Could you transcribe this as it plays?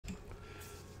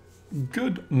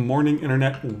Good morning,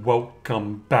 Internet.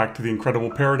 Welcome back to the incredible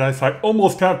paradise. I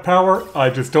almost have power, I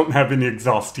just don't have any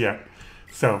exhaust yet.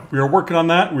 So, we are working on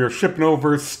that. We are shipping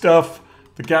over stuff.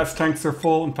 The gas tanks are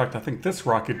full. In fact, I think this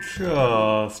rocket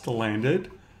just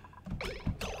landed.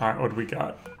 Alright, what do we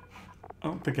got? I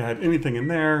don't think I had anything in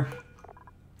there.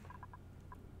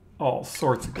 All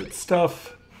sorts of good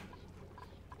stuff.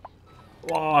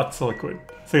 Lots of liquid.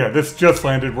 So yeah, this just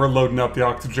landed. We're loading up the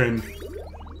oxygen.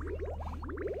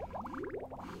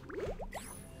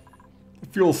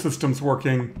 Fuel system's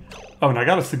working. Oh, and I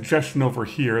got a suggestion over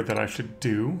here that I should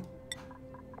do.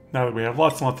 Now that we have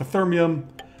lots and lots of thermium,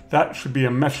 that should be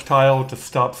a mesh tile to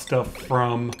stop stuff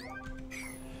from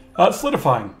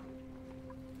solidifying.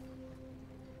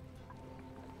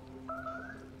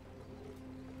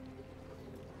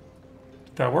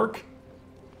 Did that work?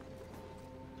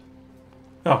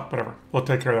 Oh, whatever. We'll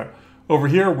take care of that. Over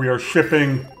here, we are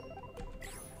shipping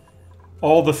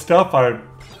all the stuff. I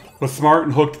was smart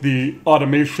and hooked the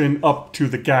automation up to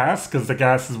the gas, because the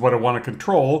gas is what I want to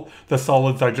control. The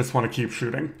solids I just want to keep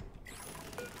shooting.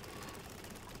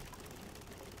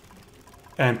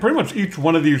 And pretty much each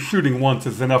one of these shooting once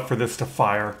is enough for this to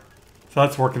fire. So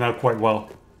that's working out quite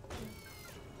well.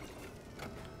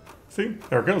 See?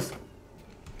 There it goes.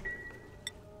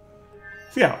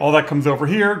 So yeah, all that comes over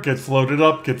here, gets loaded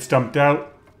up, gets dumped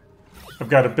out. I've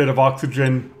got a bit of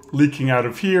oxygen leaking out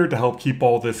of here to help keep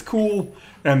all this cool,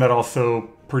 and that also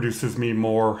produces me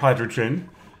more hydrogen.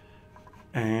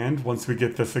 And once we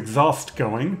get this exhaust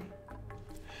going,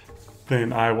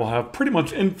 then I will have pretty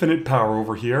much infinite power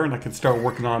over here, and I can start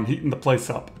working on heating the place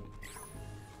up.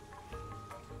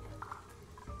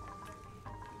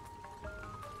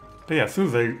 But yeah, as soon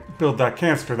as I build that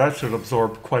canister, that should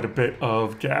absorb quite a bit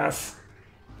of gas.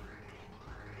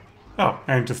 Oh,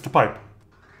 and just a pipe.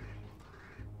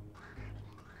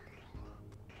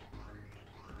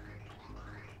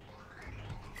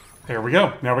 There we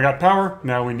go. Now we got power.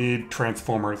 Now we need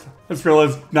transformers. I just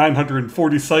realized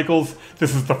 940 cycles.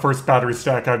 This is the first battery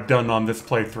stack I've done on this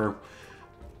playthrough.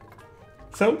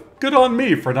 So, good on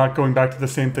me for not going back to the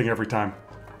same thing every time.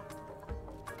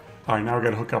 Alright, now we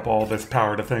gotta hook up all this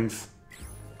power to things.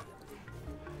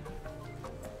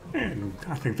 And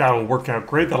I think that'll work out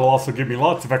great. That'll also give me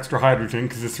lots of extra hydrogen,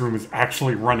 because this room is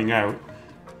actually running out.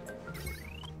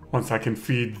 Once I can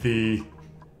feed the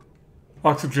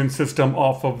oxygen system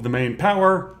off of the main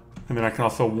power, and then I can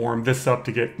also warm this up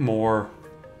to get more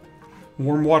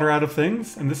warm water out of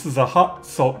things. And this is a hot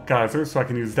salt geyser, so I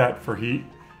can use that for heat.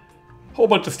 Whole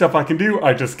bunch of stuff I can do.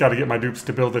 I just got to get my dupes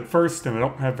to build it first, and I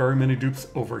don't have very many dupes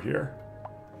over here.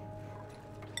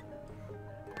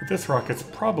 But this rocket's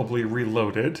probably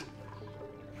reloaded.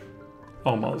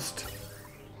 Almost.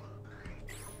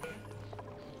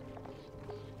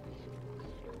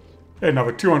 Okay,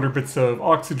 another 200 bits of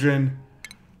oxygen.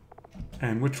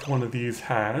 And which one of these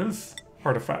has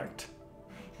artifact?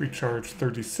 Recharge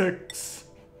 36.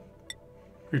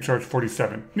 Recharge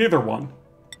 47. Neither one.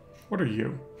 What are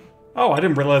you? Oh, I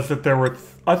didn't realize that there were...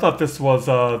 I thought this was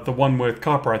the one with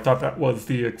copper. I thought that was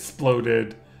the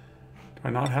exploded... Do I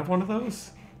not have one of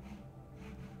those?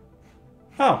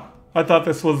 Oh, I thought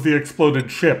this was the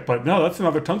exploded ship, but no, that's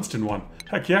another tungsten one.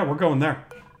 Heck yeah, we're going there.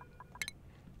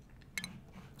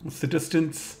 What's the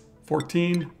distance?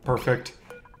 14. Perfect.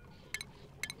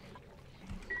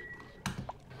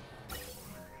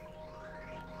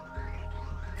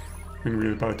 I mean,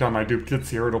 really, by the time my dupe gets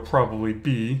here, it'll probably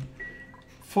be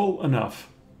full enough.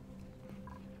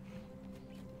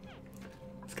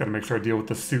 Just gotta make sure I deal with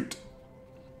the suit.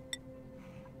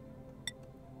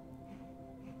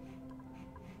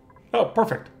 Oh,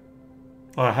 perfect.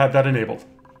 I had that enabled.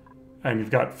 And you've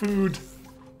got food.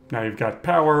 Now you've got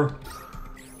power.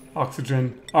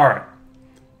 Oxygen. Alright.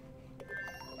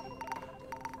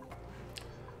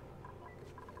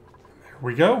 There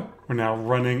we go. We're now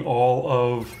running all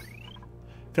of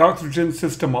the oxygen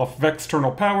system off of external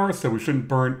power, so we shouldn't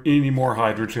burn any more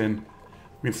hydrogen.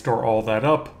 We can store all that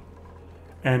up.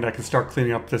 And I can start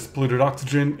cleaning up this polluted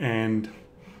oxygen, and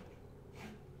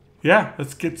yeah,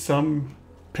 let's get some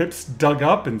pips dug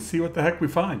up and see what the heck we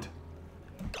find.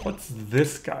 What's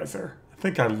this geyser? I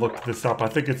think I looked this up. I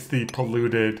think it's the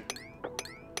polluted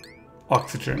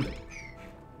oxygen.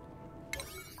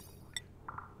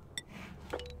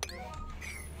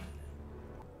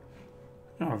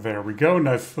 Oh, there we go.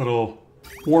 Nice little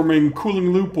warming,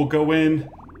 cooling loop will go in,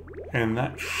 and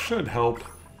that should help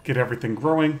get everything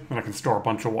growing, and I can store a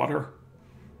bunch of water.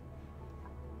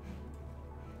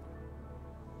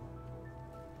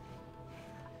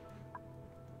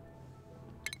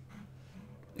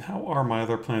 How are my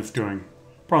other planets doing?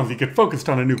 Problem is, you get focused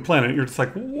on a new planet, you're just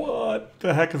like, what? What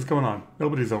the heck is going on?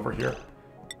 Nobody's over here.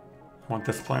 I want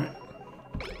this planet.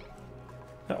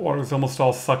 That water's almost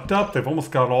all sucked up. They've almost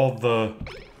got all the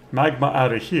magma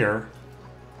out of here.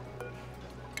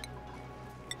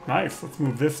 Nice. Let's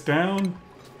move this down.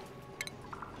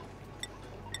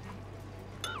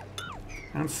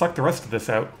 And suck the rest of this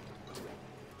out.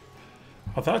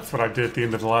 Oh, that's what I did at the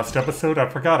end of the last episode. I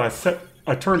forgot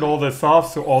I turned all this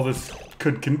off so all this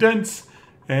could condense,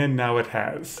 and now it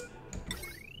has.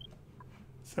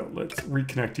 So let's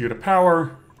reconnect you to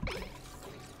power.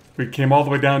 We came all the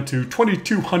way down to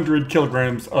 2,200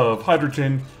 kilograms of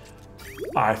hydrogen.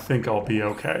 I think I'll be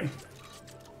okay.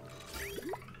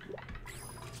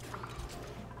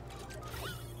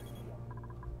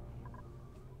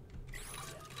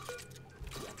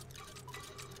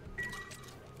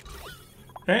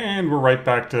 And we're right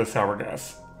back to sour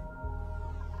gas.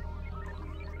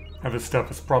 Now this stuff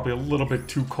is probably a little bit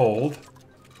too cold.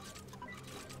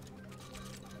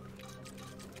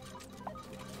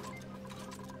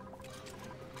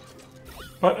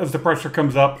 But as the pressure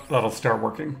comes up, that'll start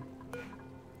working.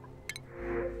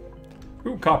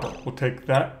 Ooh, copper. We'll take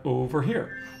that over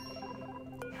here.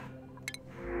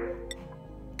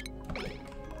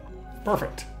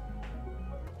 Perfect.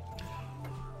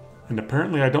 And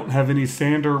apparently I don't have any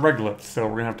sand or regolith, so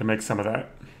we're gonna have to make some of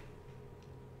that.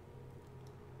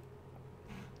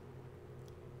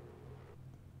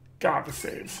 God, the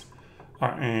saves.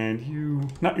 Alright, and you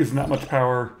not using that much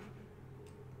power.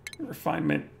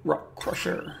 Refinement rock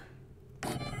crusher.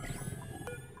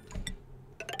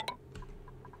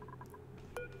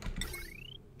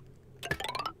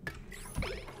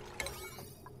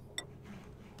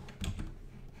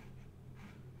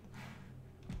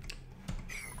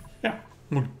 Yeah,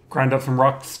 we'll grind up some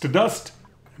rocks to dust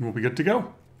and we'll be good to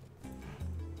go.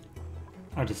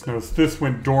 I just noticed this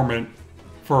went dormant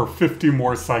for 50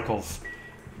 more cycles.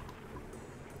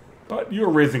 But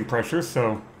you're raising pressure,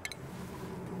 so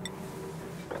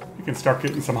you can start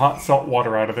getting some hot salt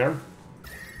water out of there.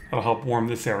 That'll help warm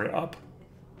this area up.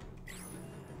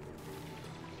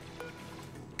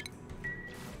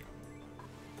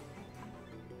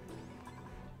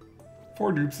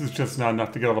 Four dupes is just not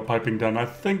enough to get all the piping done. I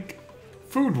think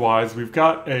food-wise, we've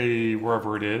got a,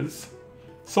 wherever it is,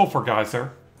 sulfur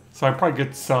geyser. So I'd probably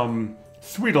get some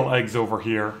Sweetle eggs over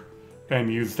here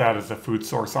and use that as a food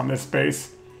source on this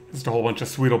base. Just a whole bunch of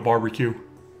Sweetle barbecue.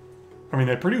 I mean,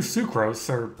 they produce sucrose,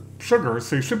 or sugar,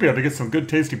 so you should be able to get some good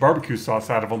tasty barbecue sauce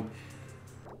out of them.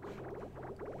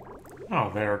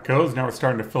 Oh, there it goes. Now we're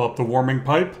starting to fill up the warming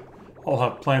pipe. I'll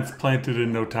have plants planted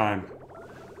in no time.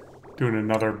 Doing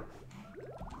another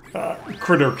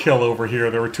critter kill over here.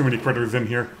 There were too many critters in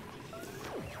here.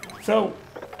 So,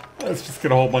 let's just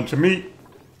get a whole bunch of meat.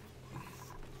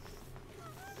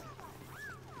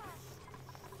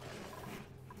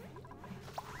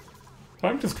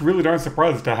 I'm just really darn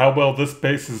surprised at how well this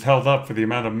base is held up for the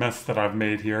amount of mess that I've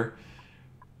made here.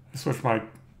 I switch I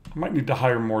might need to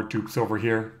hire more dupes over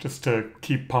here just to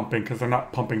keep pumping because they're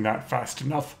not pumping that fast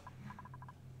enough.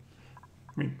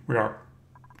 I mean, we are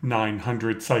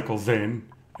 900 cycles in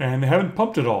and they haven't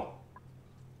pumped it all.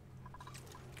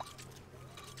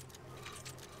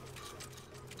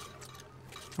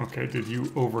 Okay, did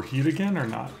you overheat again or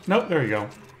not? Nope, there you go.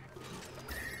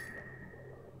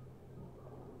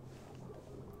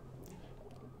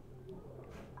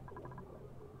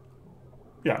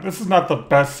 Yeah, this is not the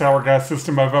best sour gas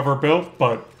system I've ever built,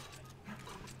 but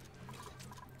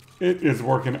it is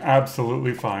working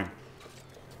absolutely fine.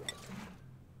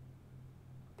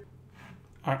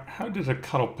 Alright, how did a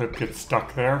cuddle pip get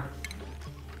stuck there?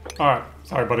 Alright,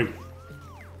 sorry buddy.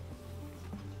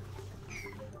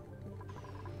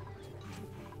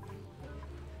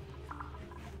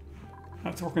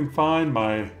 That's working fine.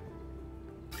 My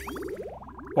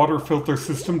water filter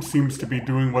system seems to be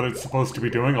doing what it's supposed to be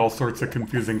doing, all sorts of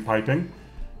confusing piping.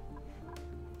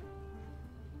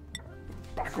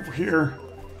 Back over here.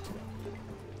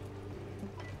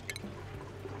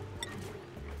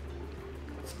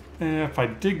 And if I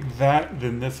dig that,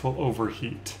 then this will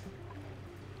overheat.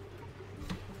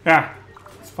 Ah,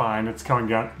 it's fine. It's coming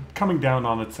down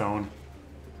on its own.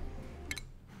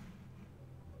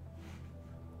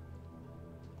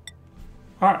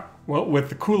 Alright. Well, with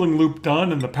the cooling loop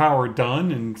done and the power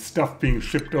done and stuff being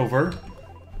shipped over,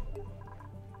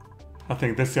 I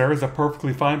think this area is a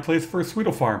perfectly fine place for a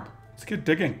Sweetle farm. Let's get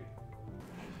digging.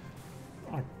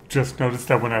 I just noticed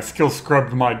that when I skill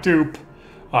scrubbed my dupe,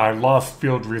 I lost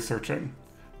field researching.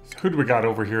 So who do we got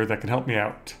over here that can help me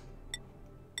out?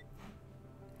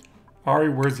 Ari,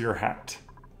 where's your hat?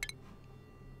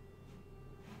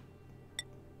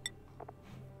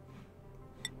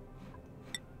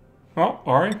 Oh,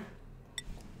 Ari,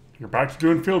 you're back to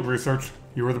doing field research.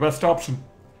 You were the best option.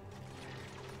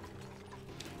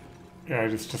 Yeah, I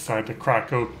just decided to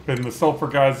crack open the sulfur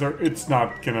geyser. It's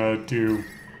not gonna do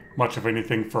much of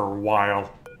anything for a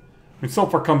while. I mean,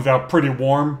 sulfur comes out pretty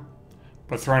warm,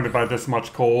 but surrounded by this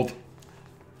much cold,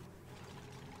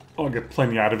 I'll get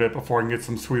plenty out of it before I can get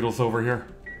some Sweetles over here.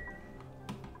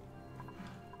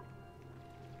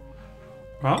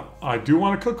 Well, I do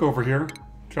want to cook over here.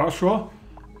 Joshua,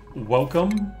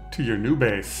 welcome to your new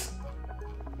base.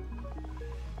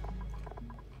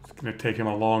 It's going to take him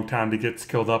a long time to get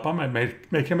skilled up. I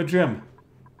might make him a gym.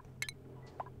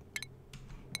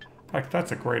 In fact,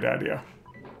 that's a great idea.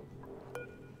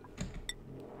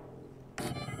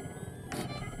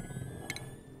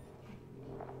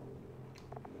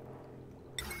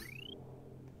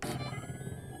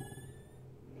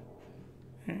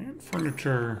 And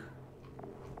furniture.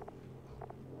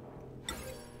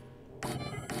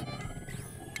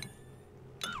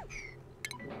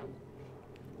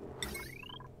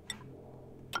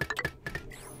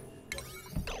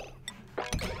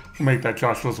 We'll make that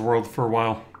Joshua's world for a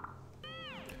while.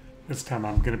 This time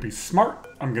I'm going to be smart.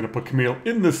 I'm going to put Camille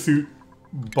in the suit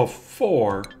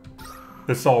before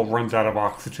this all runs out of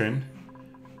oxygen.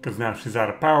 Because now she's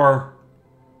out of power.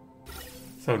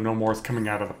 So no more is coming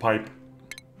out of the pipe.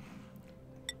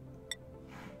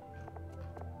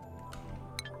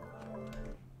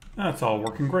 That's all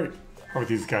working great. How are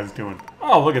these guys doing?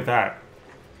 Oh, look at that.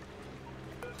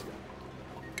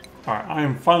 Alright, I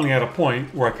am finally at a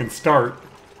point where I can start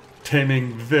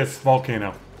taming this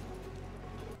volcano.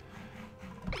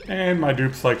 And my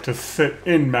dupes like to sit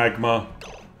in magma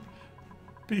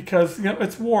because, you know,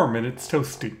 it's warm and it's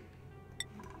toasty.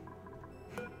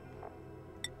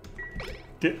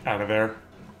 Get out of there.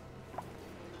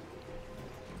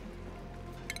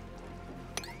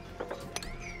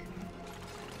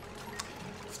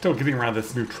 Still getting around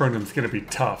this neutronium is going to be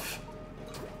tough.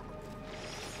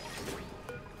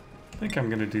 I think I'm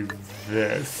going to do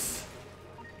this.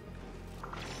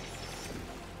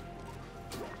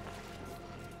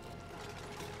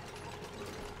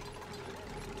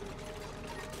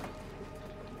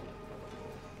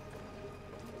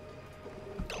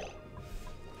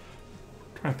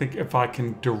 I think if I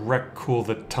can direct cool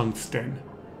the tungsten.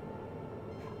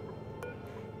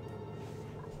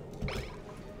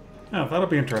 Oh, that'll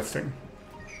be interesting.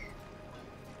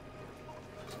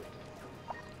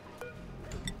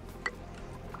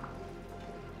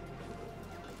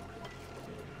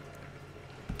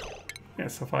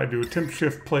 Yes, if I do a temp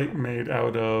shift plate made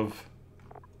out of...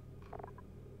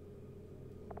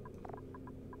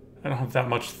 I don't have that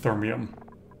much thermium.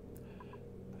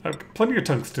 I have plenty of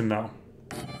tungsten though.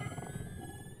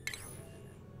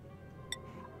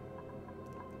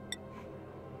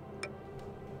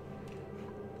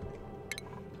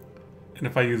 And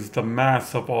if I use the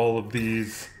mass of all of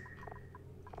these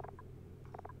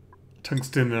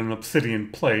tungsten and obsidian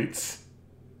plates,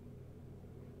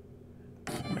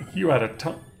 make you out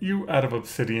of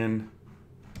obsidian,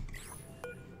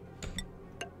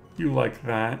 you like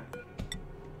that.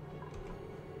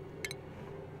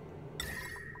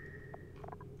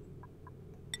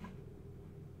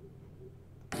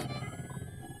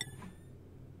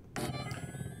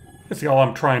 See, all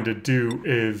I'm trying to do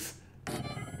is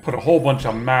put a whole bunch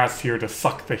of mass here to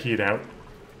suck the heat out.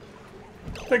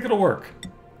 I think it'll work.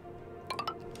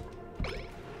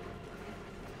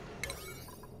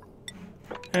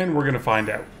 And we're gonna find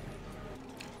out.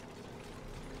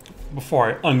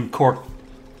 Before I uncork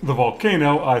the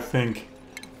volcano, I think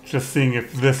just seeing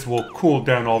if this will cool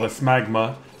down all this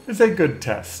magma is a good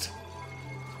test.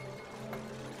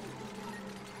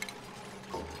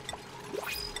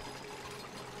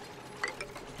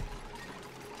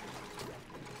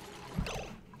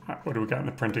 What do we got in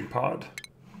the printing pod?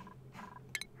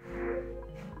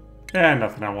 Yeah,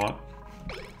 nothing I want.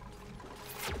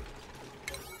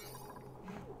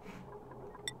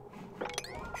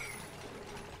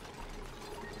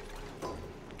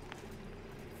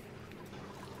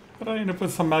 But I end up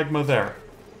with some magma there.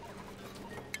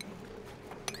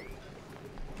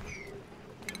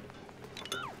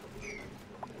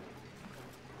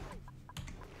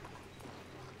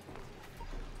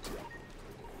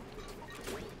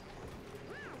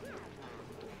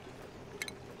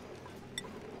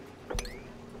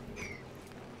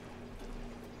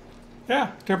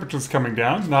 Yeah, temperature's coming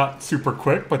down. Not super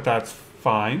quick, but that's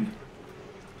fine.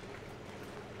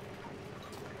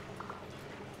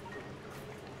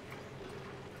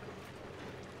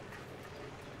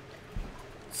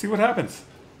 See what happens.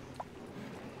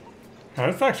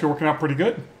 That's actually working out pretty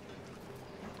good.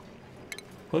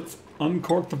 Let's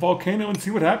uncork the volcano and see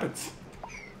what happens.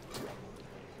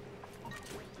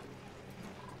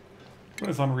 What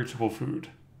is unreachable food?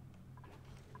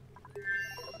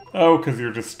 Oh, because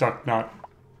you're just stuck not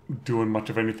doing much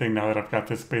of anything now that I've got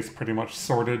this base pretty much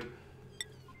sorted.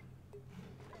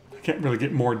 I can't really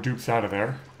get more dupes out of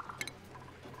there.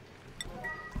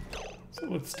 So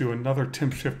let's do another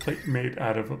temp shift plate made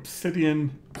out of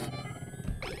obsidian.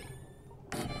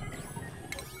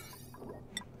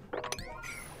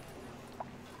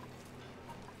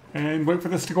 And wait for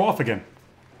this to go off again.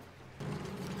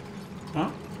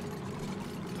 Huh?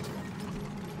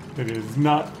 It is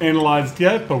not analyzed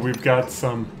yet, but we've got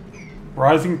some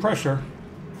rising pressure.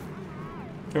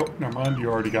 Oh, never mind, you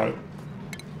already got it.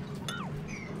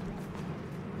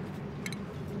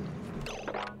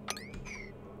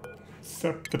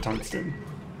 Except the tungsten.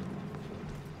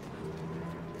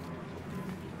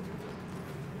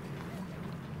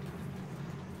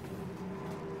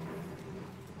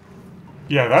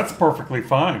 Yeah, that's perfectly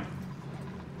fine.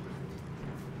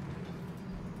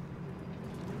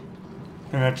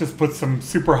 And that just puts some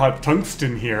super hot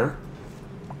tungsten here.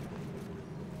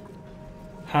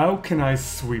 How can I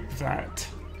sweep that?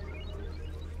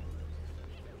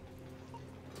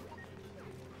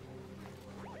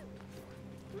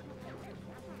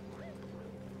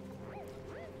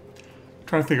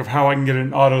 Trying to think of how I can get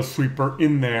an auto sweeper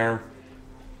in there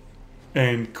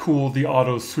and cool the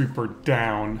auto sweeper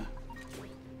down.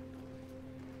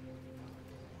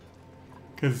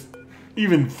 Because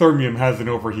even thermium has an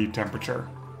overheat temperature.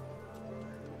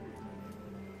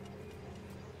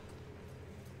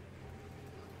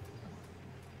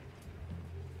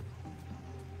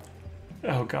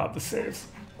 Oh god, the saves.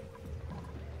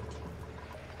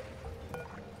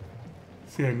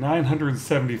 So yeah,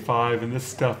 975, and this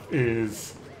stuff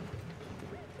is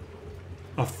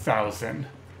 1,000.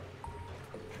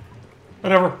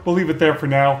 Whatever, we'll leave it there for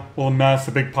now. We'll amass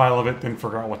a big pile of it, then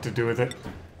figure out what to do with it.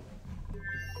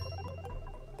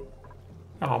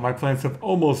 Oh, my plants have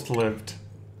almost lived.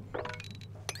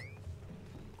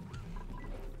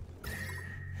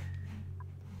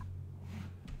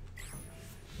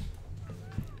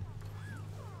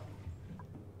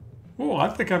 Oh, I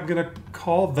think I'm gonna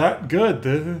call that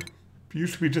good. You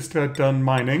should be just about done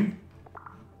mining.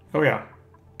 Oh yeah.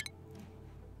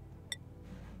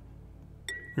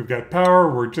 We've got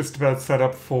power, we're just about set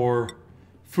up for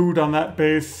food on that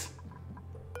base.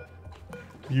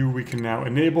 You we can now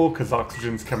enable because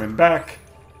oxygen's coming back.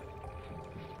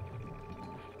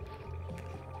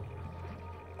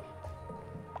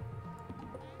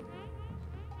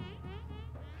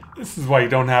 This is why you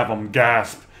don't have them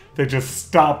gasp. They just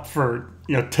stop for,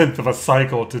 you know, 1/10 of a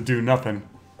cycle to do nothing.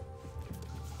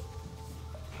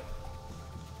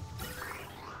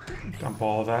 Dump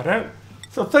all that out.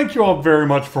 So thank you all very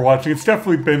much for watching. It's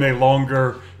definitely been a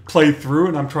longer playthrough,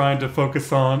 and I'm trying to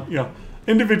focus on, you know,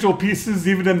 individual pieces.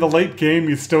 Even in the late game,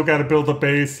 you still got to build a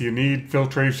base. You need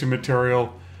filtration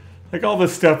material. Like, all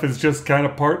this stuff is just kind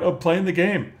of part of playing the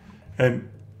game. And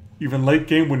even late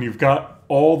game, when you've got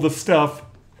all the stuff,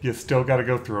 you still got to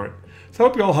go through it. So I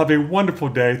hope you all have a wonderful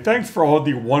day. Thanks for all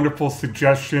the wonderful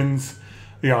suggestions.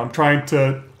 You know, I'm trying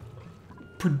to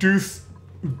produce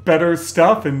better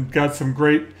stuff and got some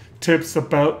great tips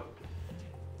about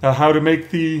how to make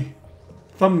the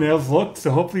thumbnails look.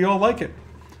 So hopefully you all like it.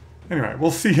 Anyway, we'll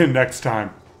see you next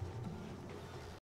time.